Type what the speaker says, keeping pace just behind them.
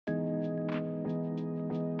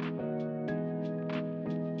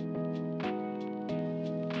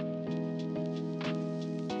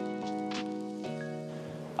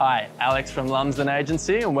Hi, Alex from Lumsden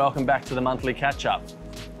Agency, and welcome back to the monthly catch-up.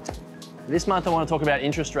 This month I want to talk about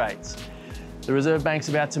interest rates. The Reserve Bank's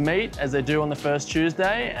about to meet, as they do on the first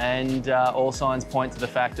Tuesday, and all signs point to the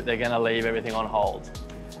fact that they're going to leave everything on hold.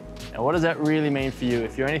 Now, what does that really mean for you?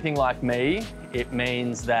 If you're anything like me, it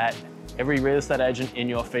means that every real estate agent in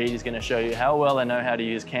your feed is going to show you how well they know how to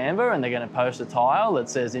use Canva, and they're going to post a tile that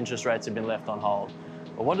says interest rates have been left on hold.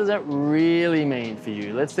 But what does that really mean for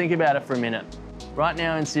you? Let's think about it for a minute. Right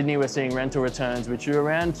now in Sydney, we're seeing rental returns which are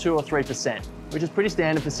around 2 or 3%, which is pretty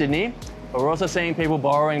standard for Sydney, but we're also seeing people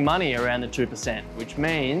borrowing money around the 2%, which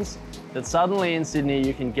means that suddenly in Sydney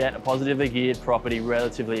you can get a positively geared property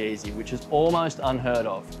relatively easy, which is almost unheard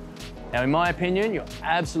of. Now, in my opinion, you're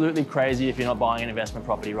absolutely crazy if you're not buying an investment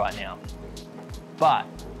property right now. But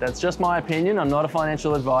that's just my opinion. I'm not a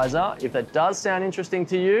financial advisor. If that does sound interesting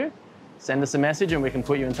to you, send us a message and we can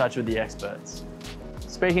put you in touch with the experts.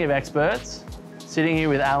 Speaking of experts, sitting here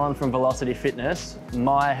with Alan from Velocity Fitness,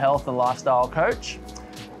 my health and lifestyle coach,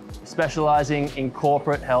 specializing in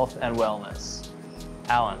corporate health and wellness.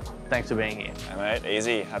 Alan, thanks for being here. Hey mate,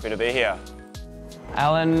 easy, happy to be here.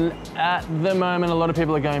 Alan, at the moment, a lot of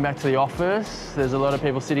people are going back to the office. There's a lot of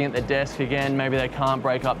people sitting at their desk again. Maybe they can't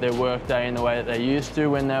break up their work day in the way that they used to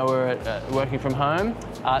when they were working from home.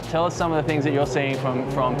 Tell us some of the things that you're seeing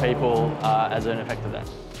from people as an effect of that.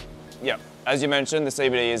 Yep, as you mentioned, the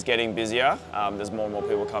CBD is getting busier. There's more and more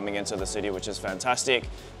people coming into the city, which is fantastic.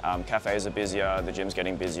 Cafes are busier, the gym's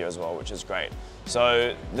getting busier as well, which is great.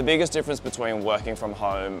 So the biggest difference between working from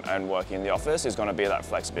home and working in the office is going to be that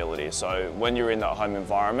flexibility. So when you're in that home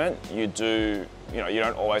environment, you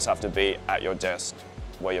don't always have to be at your desk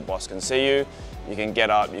where your boss can see you. You can get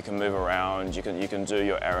up, you can move around, you can do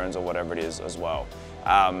your errands or whatever it is as well.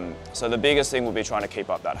 So the biggest thing will be trying to keep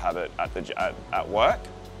up that habit at work,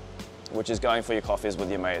 which is going for your coffees with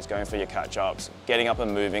your mates, going for your catch-ups, getting up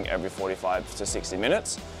and moving every 45 to 60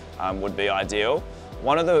 minutes would be ideal.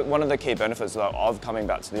 One of the key benefits though of coming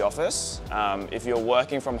back to the office, if you're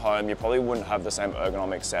working from home, you probably wouldn't have the same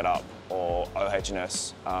ergonomic setup or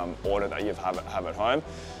OH&S order that you have at home.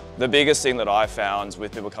 The biggest thing that I found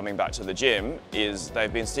with people coming back to the gym is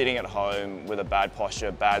they've been sitting at home with a bad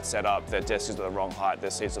posture, bad setup, their desk is at the wrong height,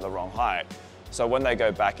 their seats are the wrong height. So when they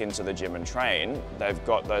go back into the gym and train, they've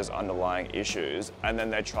got those underlying issues, and then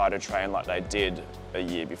they try to train like they did a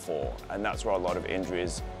year before. And that's where a lot of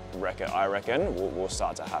injuries, I reckon, will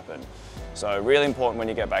start to happen. So really important when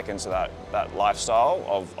you get back into that lifestyle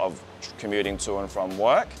of commuting to and from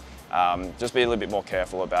work, just be a little bit more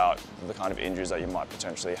careful about the kind of injuries that you might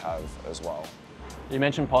potentially have as well. You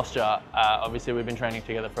mentioned posture. Obviously, we've been training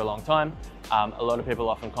together for a long time. A lot of people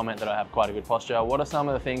often comment that I have quite a good posture. What are some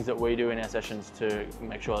of the things that we do in our sessions to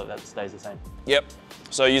make sure that stays the same? Yep.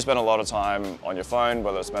 So you spend a lot of time on your phone,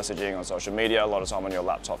 whether it's messaging on social media, a lot of time on your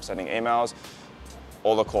laptop sending emails.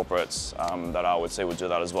 All the corporates that I would see would do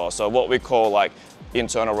that as well. So what we call like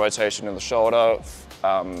internal rotation in the shoulder,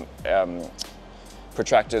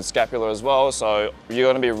 protracted scapula as well. So you're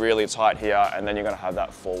going to be really tight here, and then you're going to have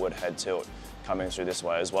that forward head tilt coming through this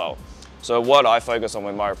way as well. So what I focus on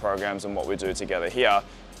with my programs and what we do together here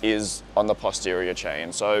is on the posterior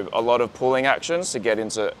chain. So a lot of pulling actions to get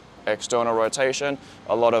into external rotation,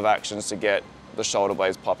 a lot of actions to get the shoulder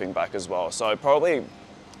blades popping back as well. So probably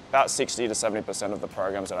about 60 to 70% of the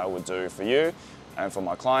programs that I would do for you and for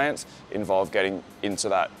my clients involve getting into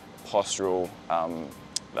that postural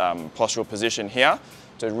position here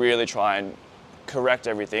to really try and correct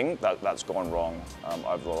everything that's gone wrong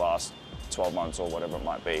over the last 12 months or whatever it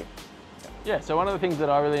might be. Yeah, so one of the things that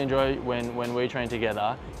I really enjoy when we train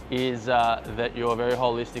together is that you're very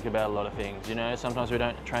holistic about a lot of things. You know, sometimes we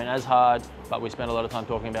don't train as hard, but we spend a lot of time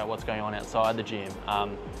talking about what's going on outside the gym.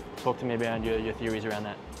 Talk to me about your theories around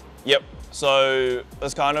that. Yep, so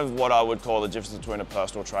that's kind of what I would call the difference between a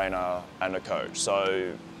personal trainer and a coach.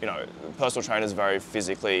 So, you know, a personal trainer is very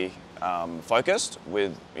physically focused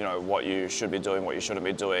with, you know, what you should be doing, what you shouldn't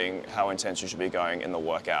be doing, how intense you should be going in the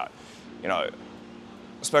workout. You know,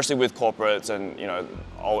 especially with corporates and, you know,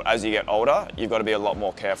 as you get older, you've got to be a lot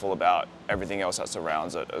more careful about everything else that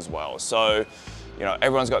surrounds it as well. So, you know,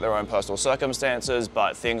 everyone's got their own personal circumstances,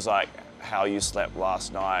 but things like how you slept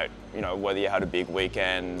last night, you know, whether you had a big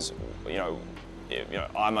weekend, you know,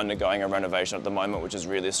 I'm undergoing a renovation at the moment, which is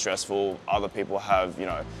really stressful. Other people have, you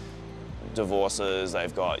know, divorces,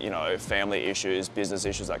 they've got, you know, family issues, business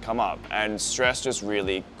issues that come up. And stress just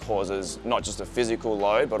really causes not just a physical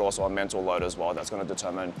load, but also a mental load as well. That's going to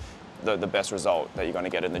determine the best result that you're going to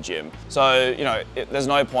get in the gym. So, you know, there's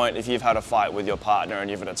no point if you've had a fight with your partner and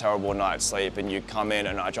you've had a terrible night's sleep and you come in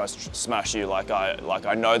and I try to smash you like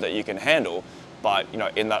I know that you can handle. But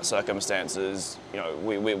in that circumstances,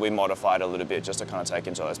 we modified a little bit just to kind of take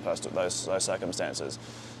into those circumstances.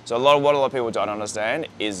 So what a lot of people don't understand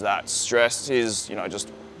is that stress is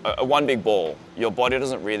just a one big ball. Your body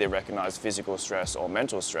doesn't really recognize physical stress or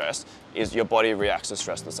mental stress. Your body reacts to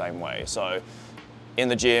stress the same way. So in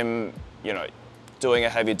the gym, doing a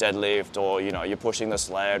heavy deadlift, or you're pushing the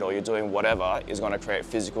sled, or you're doing whatever is going to create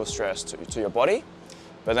physical stress to your body.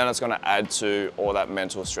 But then it's going to add to all that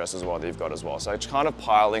mental stress as well that you've got as well. So kind of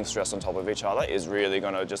piling stress on top of each other is really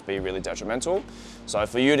going to just be really detrimental. So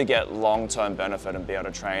for you to get long-term benefit and be able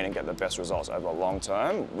to train and get the best results over long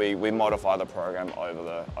term, we modify the program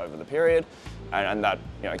over the period, and that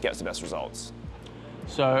gets the best results.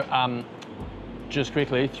 So just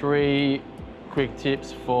quickly, 3 quick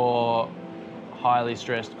tips for highly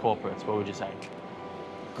stressed corporates. What would you say?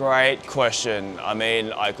 Great question. I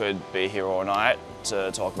mean, I could be here all night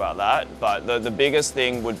to talk about that, but the biggest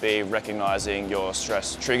thing would be recognizing your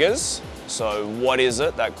stress triggers. So what is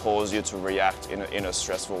it that causes you to react in a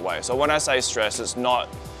stressful way? So when I say stress, it's not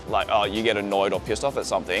like, oh, you get annoyed or pissed off at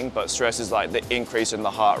something, but stress is like the increase in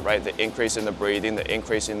the heart rate, the increase in the breathing, the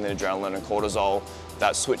increase in the adrenaline and cortisol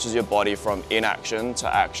that switches your body from inaction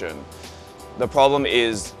to action. The problem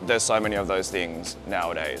is there's so many of those things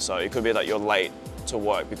nowadays. So it could be that you're late to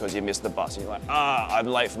work because you missed the bus and you're like, I'm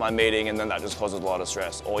late for my meeting, and then that just causes a lot of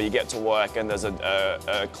stress. Or you get to work and there's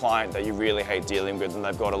a client that you really hate dealing with, and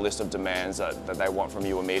they've got a list of demands that they want from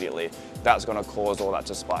you immediately. That's going to cause all that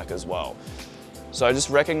to spike as well. So just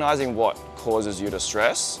recognizing what causes you to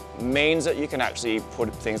stress means that you can actually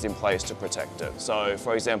put things in place to protect it. So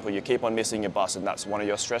for example, you keep on missing your bus and that's one of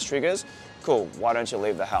your stress triggers. Cool, why don't you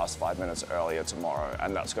leave the house 5 minutes earlier tomorrow?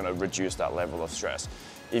 And that's going to reduce that level of stress.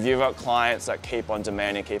 If you've got clients that keep on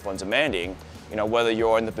demanding, whether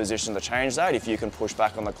you're in the position to change that, if you can push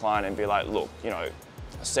back on the client and be like, look,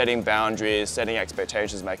 setting boundaries, setting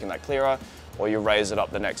expectations, making that clearer, or you raise it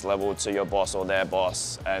up the next level to your boss or their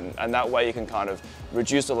boss, and that way you can kind of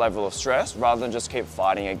reduce the level of stress rather than just keep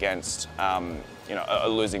fighting against a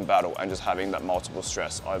losing battle and just having that multiple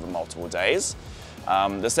stress over multiple days.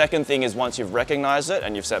 The second thing is, once you've recognized it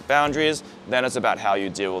and you've set boundaries, then it's about how you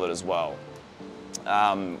deal with it as well.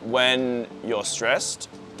 When you're stressed,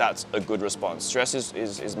 that's a good response. Stress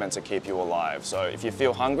is meant to keep you alive. So if you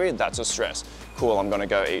feel hungry, that's a stress. Cool, I'm gonna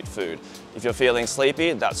go eat food. If you're feeling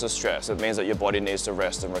sleepy, that's a stress. It means that your body needs to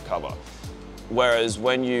rest and recover. Whereas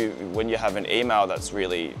when you have an email that's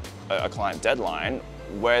really a client deadline,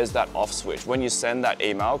 where's that off switch? When you send that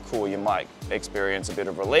email, cool, you might experience a bit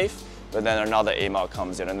of relief, but then another email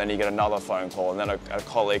comes in, and then you get another phone call, and then a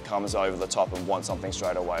colleague comes over the top and wants something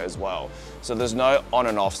straight away as well. So there's no on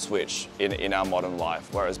and off switch in our modern life,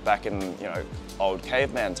 whereas back in old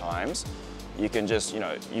caveman times, you can just,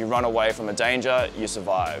 you run away from a danger, you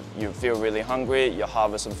survive. You feel really hungry, you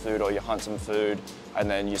harvest some food or you hunt some food,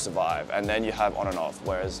 and then you survive. And then you have on and off,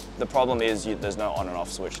 whereas the problem is there's no on and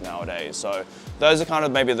off switch nowadays. So those are kind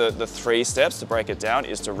of maybe the 3 steps to break it down,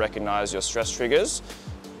 is to recognize your stress triggers,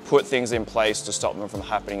 put things in place to stop them from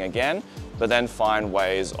happening again, but then find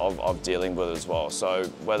ways of dealing with it as well. So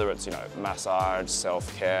whether it's massage,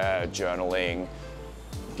 self-care, journaling,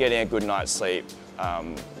 getting a good night's sleep,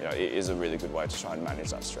 is a really good way to try and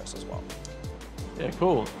manage that stress as well. Yeah,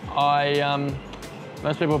 cool.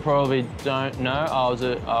 Most people probably don't know, I was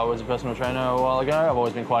a personal trainer a while ago. I've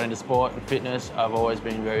always been quite into sport and fitness. I've always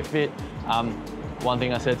been very fit. One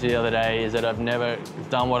thing I said to you the other day is that I've never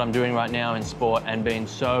done what I'm doing right now in sport and been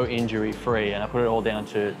so injury-free, and I put it all down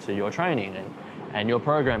to your training and your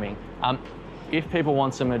programming. If people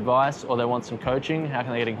want some advice or they want some coaching, how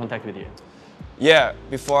can they get in contact with you? Yeah,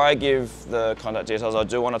 before I give the contact details, I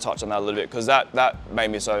do want to touch on that a little bit, because that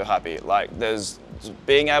made me so happy. Like,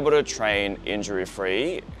 being able to train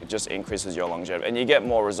injury-free, it just increases your longevity and you get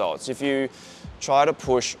more results. If you try to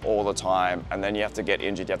push all the time and then you have to get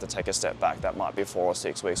injured, you have to take a step back, that might be 4 or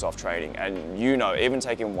 6 weeks off training. And even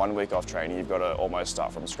taking 1 week off training, you've got to almost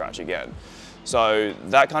start from scratch again. So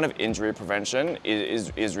that kind of injury prevention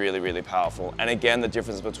is really, really powerful. And again, the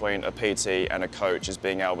difference between a PT and a coach is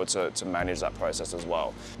being able to manage that process as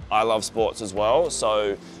well. I love sports as well,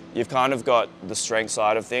 so you've kind of got the strength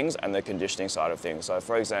side of things and the conditioning side of things. So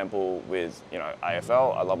for example, with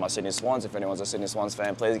AFL, I love my Sydney Swans. If anyone's a Sydney Swans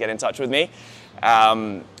fan, please get in touch with me.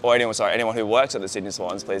 Or anyone who works at the Sydney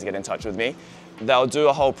Swans, please get in touch with me. They'll do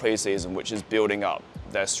a whole pre-season, which is building up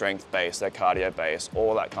their strength base, their cardio base,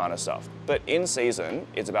 all that kind of stuff. But in season,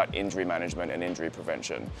 it's about injury management and injury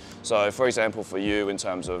prevention. So for example, for you, in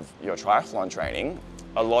terms of your triathlon training,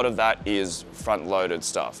 a lot of that is front-loaded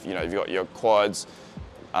stuff. You've got your quads,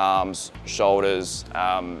 arms, shoulders.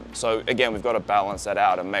 So again, we've got to balance that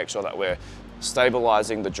out and make sure that we're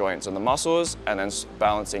stabilizing the joints and the muscles, and then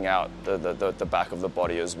balancing out the back of the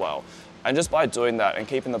body as well. And just by doing that and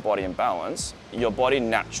keeping the body in balance, your body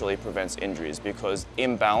naturally prevents injuries, because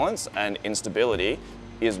imbalance and instability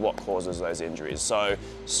is what causes those injuries. So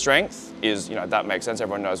strength is, that makes sense.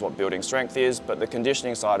 Everyone knows what building strength is, but the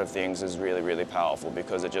conditioning side of things is really, really powerful,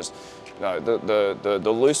 because it just,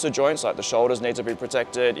 the looser joints, like the shoulders, need to be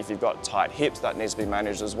protected. If you've got tight hips, that needs to be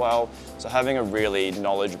managed as well. So having a really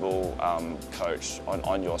knowledgeable coach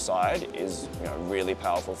on your side is really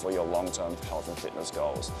powerful for your long-term health and fitness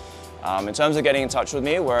goals. In terms of getting in touch with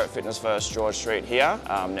me, we're at Fitness First George Street here,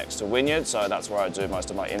 next to Wynyard, so that's where I do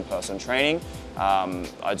most of my in-person training.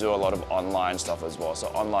 I do a lot of online stuff as well, so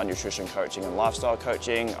online nutrition coaching and lifestyle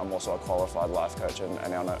coaching. I'm also a qualified life coach and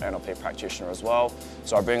an NLP practitioner as well.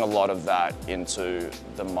 So I bring a lot of that into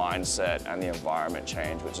the mindset and the environment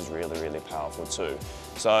change, which is really, really powerful too.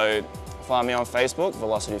 So find me on Facebook,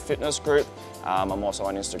 Velocity Fitness Group. I'm also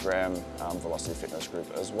on Instagram, Velocity Fitness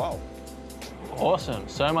Group as well. Awesome,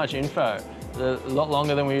 so much info. A lot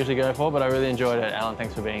longer than we usually go for, but I really enjoyed it. Alan,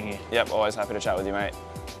 thanks for being here. Yep, always happy to chat with you, mate.